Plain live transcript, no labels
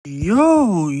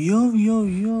Yo,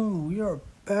 we are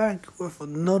back with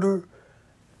another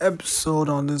episode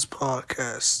on this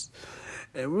podcast.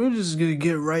 And we're just gonna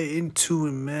get right into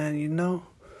it, man.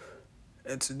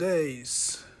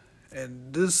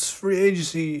 And this free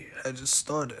agency had just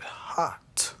started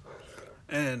hot.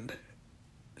 And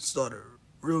it started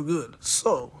real good.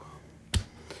 So,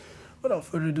 without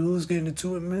further ado, let's get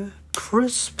into it, man.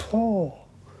 Chris Paul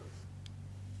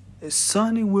is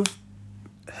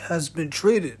has been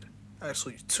traded,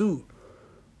 actually, to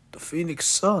the Phoenix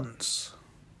Suns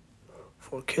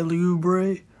for Kelly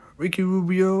Oubre, Ricky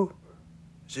Rubio,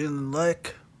 Jalen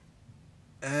Leck,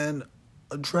 and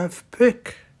a draft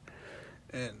pick.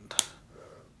 And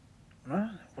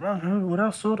man, when I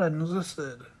saw that news, I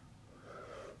said,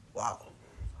 "Wow!"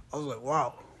 I was like,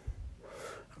 "Wow!"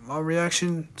 And my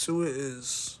reaction to it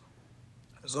is,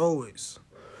 as always,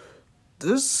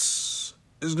 this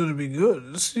is gonna be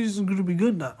good. This season's gonna be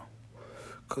good now,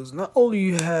 because not only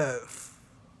you have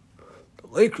the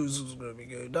Lakers is gonna be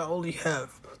good, not only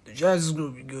have the Jazz is gonna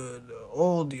be good,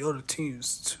 all the other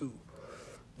teams too.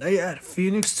 Now you add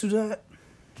Phoenix to that.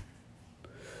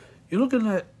 You're looking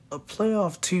at a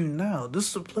playoff team now. This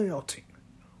is a playoff team.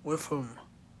 Went from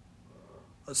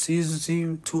a season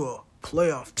team to a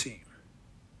playoff team,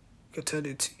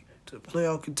 contending team, to a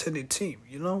playoff contending team.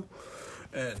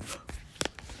 And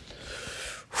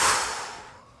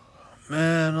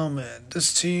man, oh man,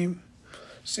 this team's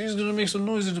gonna make some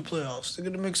noise in the playoffs. They're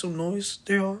gonna make some noise.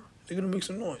 They are. They're gonna make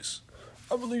some noise.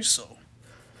 I believe so.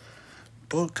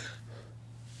 Book,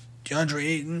 DeAndre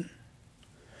Ayton,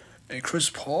 and Chris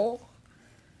Paul.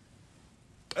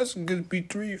 That's gonna be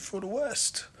three for the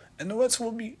West, and the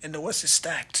West is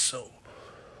stacked. So,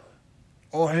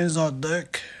 all hands on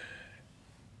deck.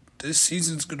 This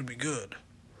season's gonna be good.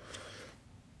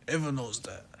 Everyone knows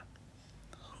that.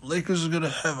 Lakers are gonna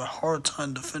have a hard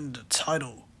time defending the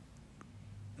title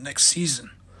next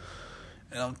season,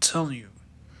 and I'm telling you,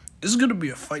 this is gonna be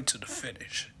a fight to the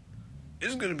finish.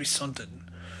 It's gonna be something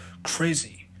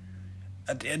crazy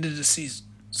at the end of the season.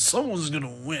 Someone's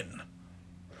gonna win.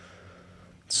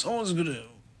 Someone's gonna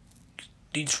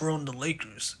dethrone the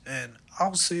Lakers, and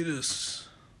I'll say this: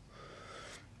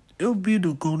 it'll be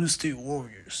the Golden State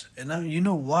Warriors. And you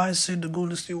know why I say the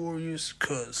Golden State Warriors?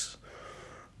 Because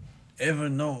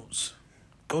everyone knows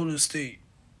Golden State,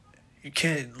 you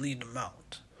can't leave them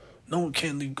out. No one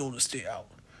can leave Golden State out.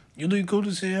 You leave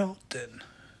Golden State out, then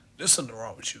there's something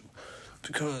wrong with you.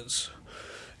 Because,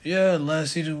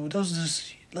 last season, it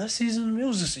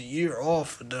was just a year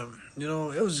off for them. It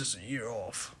was just a year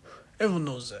off. Everyone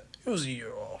knows that. It was a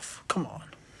year off. Come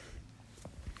on.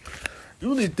 You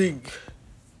really think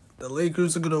the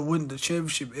Lakers are going to win the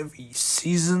championship every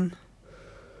season?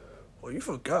 Well, you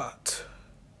forgot.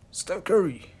 Steph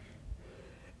Curry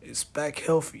is back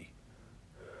healthy.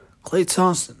 Klay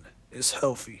Thompson is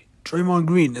healthy. Draymond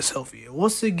Green is healthy. And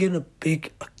once they get a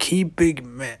key big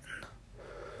man,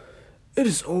 it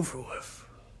is over with.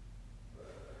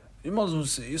 You might as well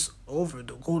say it's over.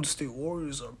 The Golden State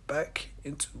Warriors are back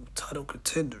into title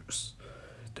contenders.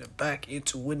 They're back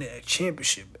into winning a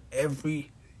championship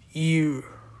every year.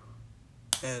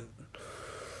 And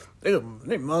they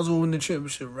might as well win the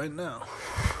championship right now.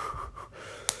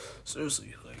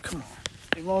 Seriously, come on.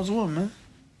 They might as well, man.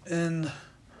 And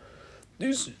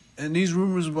these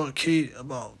rumors about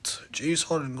James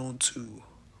Harden going to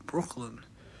Brooklyn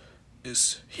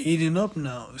is heating up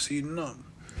now. It's heating up.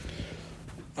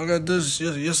 I got this.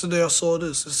 Yesterday I saw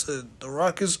this. It said the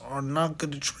Rockets are not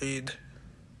going to trade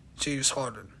James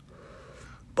Harden.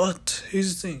 But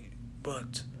here's the thing.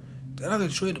 But they're not going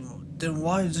to trade him. Then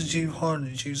why does James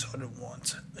Harden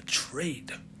want a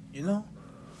trade?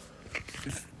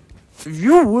 If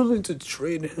you're willing to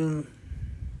trade him,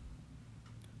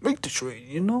 make the trade.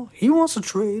 He wants a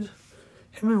trade.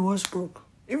 Him and Westbrook.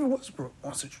 Even Westbrook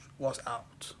wants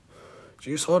out.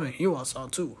 James Harden, he wants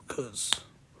out too. Because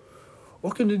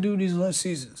what can they do these last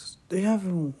seasons? They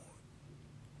haven't.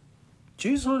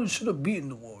 James Harden should have beaten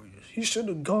the Warriors. He should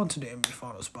have gone to the NBA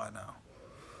Finals by now.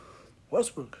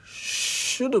 Westbrook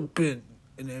should have been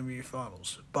in the NBA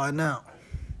Finals by now.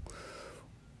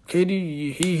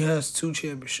 KD, he has 2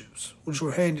 championships, which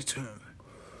were handed to him.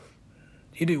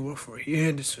 He didn't work for it. He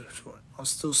handed to it. I'm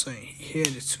still saying he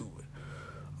handed to it.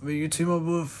 I mean, you team up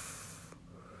with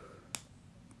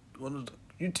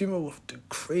the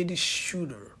greatest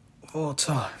shooter of all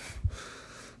time.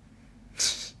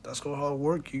 That's how it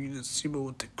works. You just team up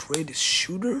with the greatest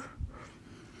shooter.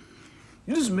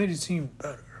 You just made the team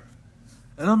better.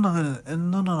 And I'm not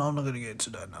gonna get into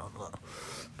that now. No.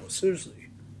 But seriously,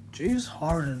 James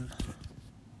Harden,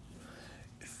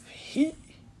 if he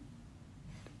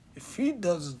if he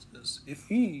does this, if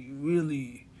he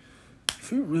really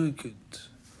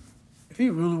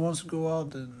wants to go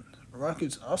out, then the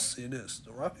Rockets, I'll say this,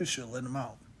 the Rockets should let him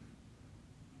out.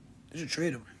 They should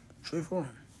trade him. Trade for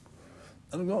him.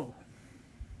 Let him go.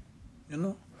 You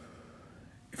know?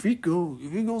 If he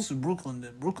goes to Brooklyn,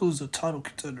 then Brooklyn's a title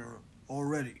contender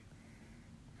already.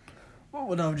 Well,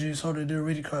 without James Harden, they're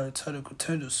already kind of title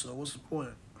contenders, so what's the point?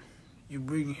 You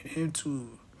bring him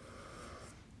to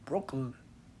Brooklyn,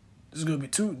 they're gonna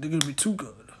be too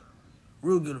good.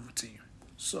 Real good of a team.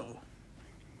 So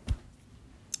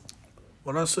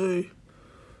when I say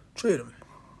trade him,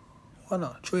 why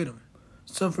not? Trade him.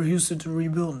 It's time for Houston to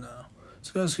rebuild now.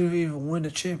 This guy's gonna even win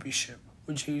the championship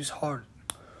with James Harden.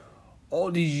 All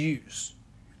these years,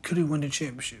 couldn't win the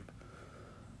championship.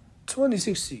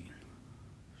 2016,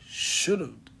 should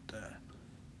have done that.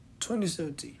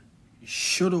 2017, you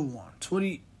should have won.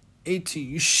 2018,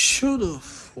 you should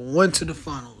have went to the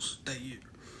finals that year.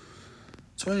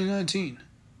 2019,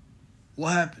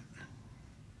 what happened?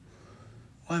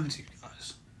 What happened to you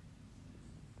guys?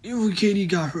 Even when KD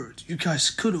got hurt, you guys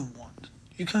could have won.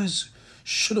 You guys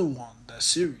should have won that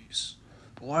series.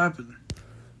 But what happened?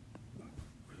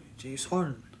 James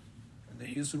Harden and the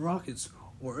Houston Rockets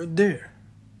weren't there.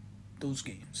 Those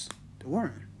games. They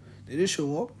weren't. They didn't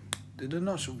show up. They did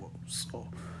not show up. So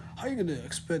how you gonna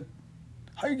expect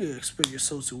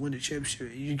yourselves to win the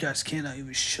championship and you guys cannot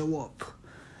even show up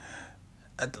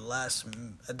at the last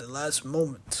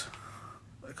moment?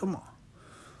 Like, come on.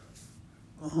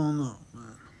 I don't know,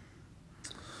 man.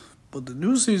 But the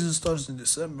new season starts in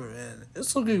December and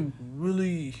it's looking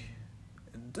really,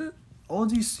 all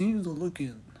these teams are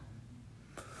looking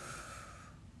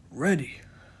ready.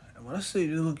 And when I say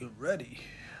they're looking ready,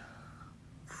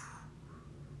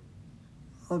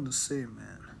 I'm just saying,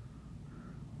 man,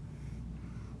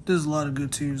 there's a lot of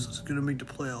good teams that's going to make the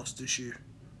playoffs this year.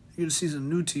 You're going to see some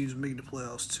new teams make the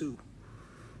playoffs too.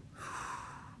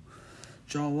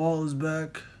 John Wall is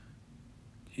back.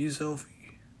 He's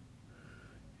healthy.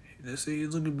 They say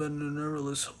he's looking better than ever.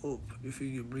 Let's hope if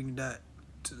he can bring that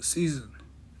to the season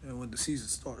and when the season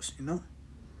starts, you know?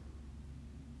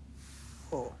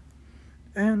 Oh.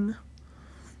 And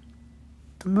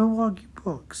the Milwaukee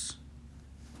Bucks.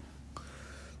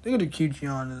 They're going to keep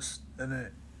Giannis, and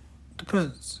it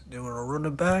depends. They're going to run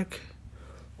it back.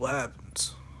 What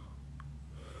happens?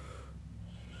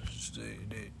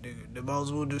 They might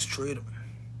as well just trade him.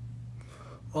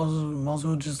 Might as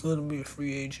well just let him be a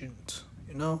free agent.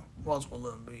 You know? Might as well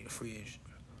let him be a free agent.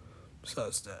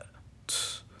 Besides that,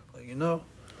 like, you know?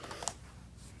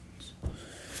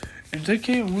 If they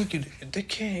can't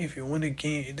even win a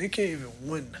game, if they can't even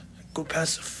win, go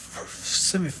past the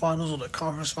semifinals or the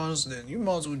conference finals, then you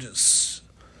might as well just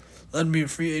let him be a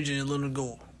free agent and let him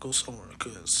go somewhere.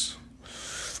 Because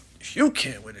if you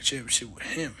can't win a championship with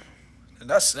him, then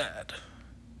that's sad.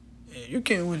 And you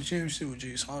can't win a championship with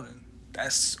James Harden,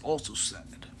 that's also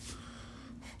sad.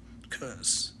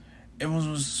 Because everyone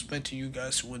was expecting you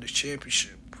guys to win the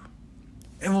championship.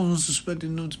 Everyone was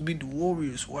expecting them to beat the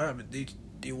Warriors. What happened?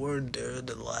 They weren't there at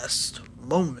the last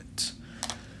moment.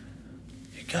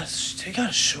 They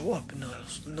gotta show up in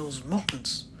those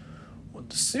moments when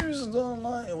the series is on the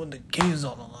line and when the game is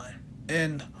on the line.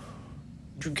 And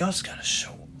you guys gotta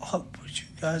show up, but you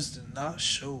guys did not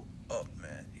show up,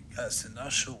 man. You guys did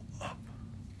not show up.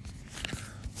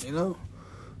 You know,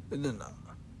 they did not.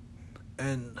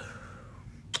 And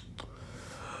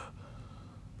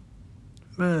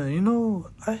man, you know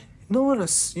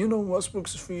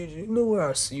Westbrook's a free agent. You know where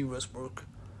I see Westbrook?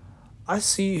 I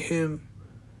see him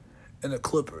in the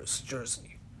Clippers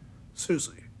jersey.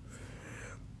 Seriously.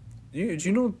 You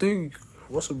don't think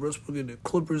Russell Westbrook in the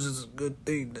Clippers is a good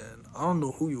thing, then I don't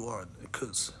know who you are,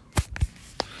 because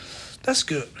that's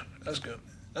good. That's good.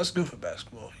 That's good for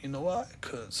basketball. You know why?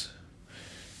 Because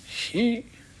you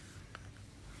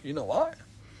know why?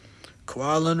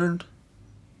 Kawhi Leonard,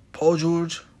 Paul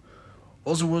George,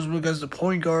 Russell Westbrook as the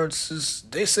point guard. Since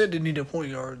they said they need a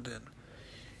point guard, then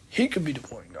he could be the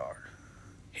point guard.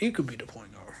 He could be the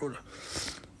point guard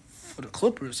for the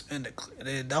Clippers, and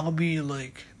that'll be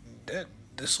like that.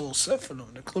 This all set for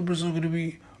them. The Clippers are going to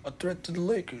be a threat to the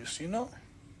Lakers. You know,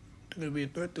 they're going to be a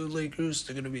threat to the Lakers.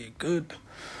 They're going to be a good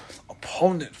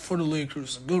opponent for the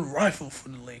Lakers, a good rival for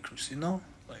the Lakers. You know,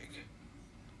 like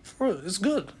for real, it's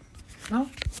good. You know,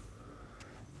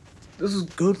 this is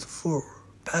good for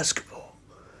basketball.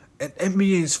 And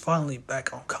NBA is finally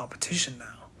back on competition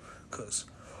now, because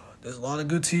there's a lot of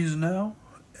good teams now,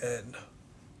 and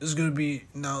it's going to be,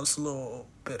 now it's a little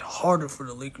bit harder for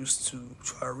the Lakers to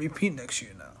try to repeat next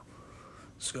year now.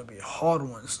 It's going to be a hard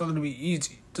one. It's not going to be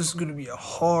easy. This is going to be a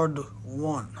hard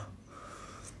one.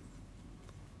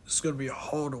 It's gonna be a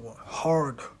harder one.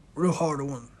 Real harder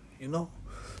one, you know?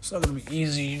 It's not gonna be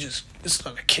easy. It's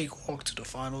not a cakewalk to the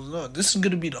finals. No, this is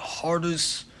gonna be the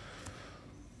hardest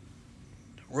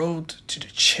road to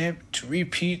to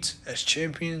repeat as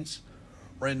champions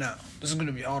right now. This is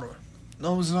gonna be harder.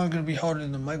 No, it's not gonna be harder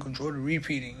than Michael Jordan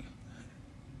repeating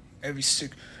every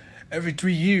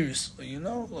 3 years. You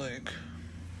know, like,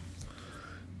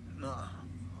 nah.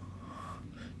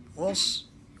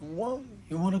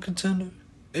 You want a contender?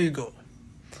 There you go.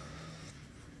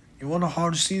 You want a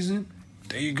harder season?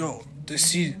 There you go.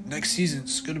 Next season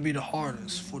is gonna be the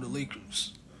hardest for the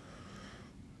Lakers.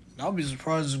 And I'll be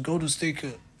surprised if Golden State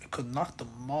could knock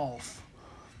them off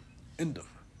in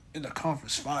the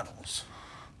conference finals,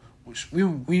 which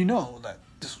we know that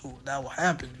that will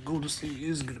happen. Golden State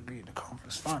is gonna be in the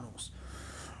conference finals.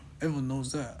 Everyone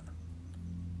knows that.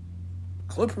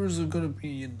 Clippers are gonna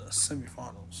be in the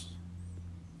semifinals.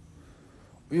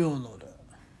 We all know that.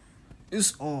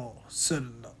 It's all said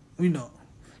and done. We know.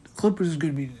 The Clippers is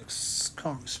going to be in the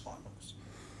conference finals.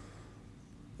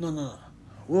 No.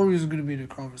 Warriors are going to be in the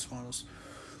conference finals.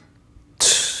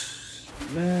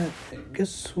 Man,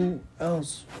 guess who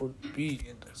else would be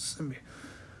in the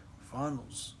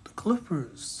semi-finals? The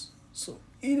Clippers. So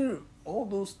either all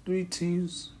those 3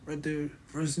 teams right there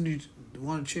versus need to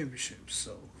win a championship.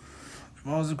 So if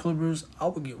I was the Clippers, I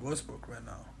would get Westbrook right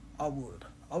now. I would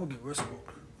get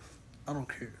Westbrook. I don't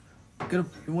care. Get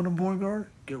him. You want a point guard?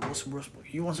 Get Russell Westbrook.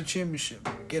 He wants a championship.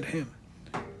 Get him.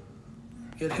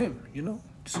 Get him. You know,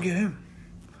 just get him.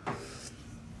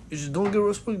 You just don't get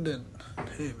Westbrook, then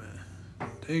hey man,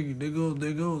 there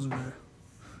goes man.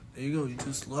 There you go. You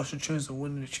just lost your chance of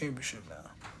winning the championship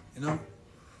now. You know,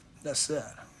 that's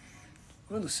sad.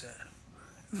 Really sad.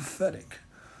 Pathetic.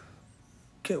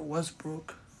 Get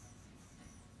Westbrook,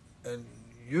 and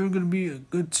you're gonna be a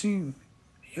good team.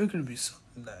 You're gonna be something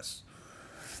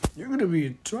you're going to be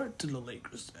a threat to the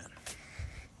Lakers then.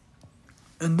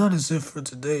 And that is it for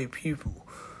today, people.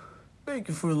 Thank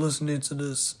you for listening to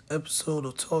this episode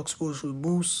of Talk Sports with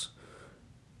Moose.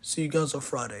 See you guys on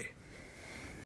Friday.